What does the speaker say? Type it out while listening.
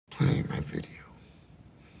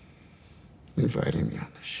inviting me on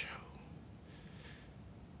the show.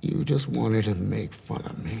 You just wanted to make fun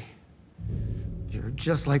of me. You're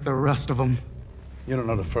just like the rest of them. You don't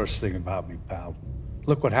know the first thing about me, pal.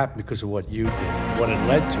 Look what happened because of what you did, what it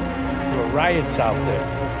led to. There were riots out there.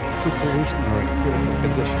 2 policemen are in critical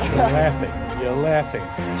condition. You're laughing. You're laughing.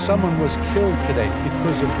 Someone was killed today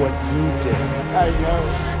because of what you did. I know.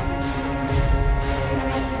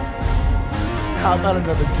 How about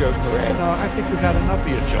another joke, Brad? No, I think we've had enough of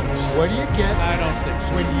your jokes. What do you get? I don't think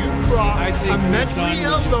so. When you cross a mentally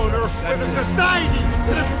ill loner with a society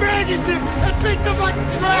that abandons him and treats him like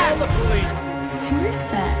trash! Call the police. Who is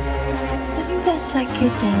that? I think that's that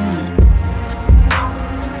kid Damien.